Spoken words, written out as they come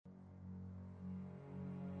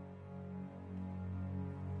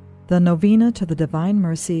The Novena to the Divine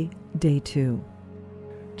Mercy, Day 2.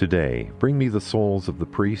 Today, bring me the souls of the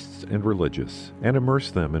priests and religious, and immerse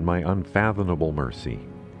them in my unfathomable mercy.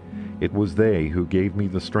 It was they who gave me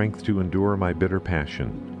the strength to endure my bitter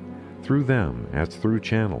passion. Through them, as through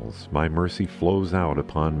channels, my mercy flows out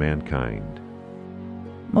upon mankind.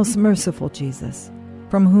 Most merciful Jesus,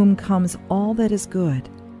 from whom comes all that is good,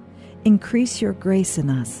 increase your grace in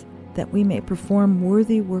us, that we may perform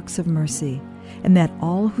worthy works of mercy, and that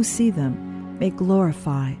all who see them may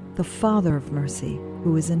glorify the Father of mercy,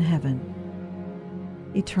 who is in heaven.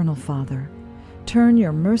 Eternal Father, turn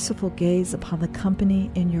your merciful gaze upon the company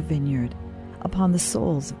in your vineyard, upon the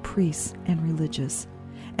souls of priests and religious,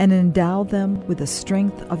 and endow them with the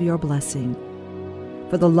strength of your blessing.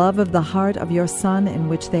 For the love of the heart of your Son in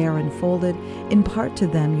which they are enfolded, impart to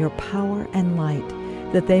them your power and light,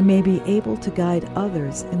 that they may be able to guide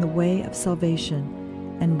others in the way of salvation,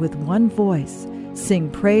 and with one voice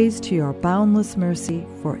sing praise to your boundless mercy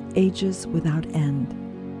for ages without end.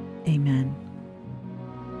 Amen.